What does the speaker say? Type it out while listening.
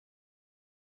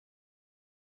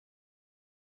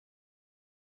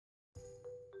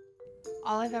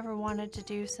All I've ever wanted to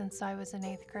do since I was in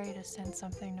 8th grade is send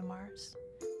something to Mars.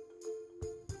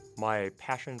 My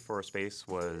passion for space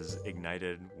was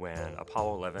ignited when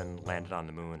Apollo 11 landed on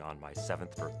the moon on my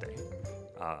 7th birthday.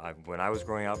 When I was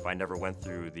growing up, I never went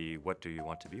through the what do you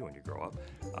want to be when you grow up.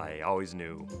 I always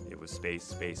knew it was space,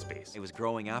 space, space. It was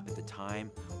growing up at the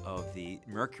time of the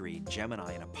Mercury,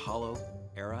 Gemini, and Apollo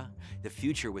era. The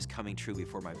future was coming true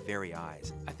before my very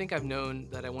eyes. I think I've known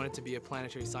that I wanted to be a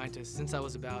planetary scientist since I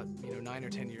was about 9 or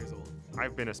 10 years old.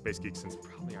 I've been a space geek since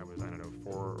probably I was,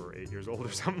 4 or 8 years old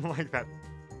or something like that.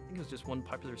 I think it was just one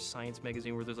popular science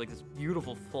magazine where there's like this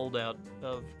beautiful fold out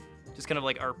of just kind of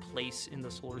like our place in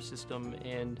the solar system,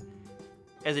 and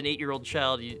as an 8-year-old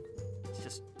child,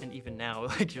 and even now,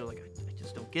 like you're like, I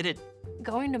just don't get it.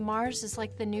 Going to Mars is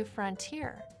like the new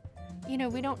frontier.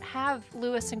 We don't have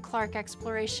Lewis and Clark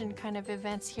exploration kind of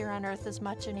events here on Earth as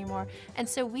much anymore, and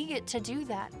so we get to do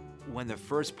that. When the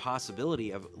first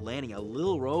possibility of landing a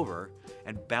little rover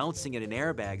and bouncing it in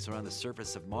airbags around the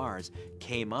surface of Mars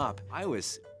came up, I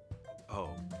was,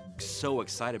 so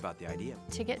excited about the idea.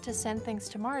 To get to send things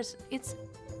to Mars, it's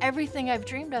everything I've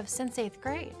dreamed of since 8th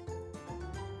grade.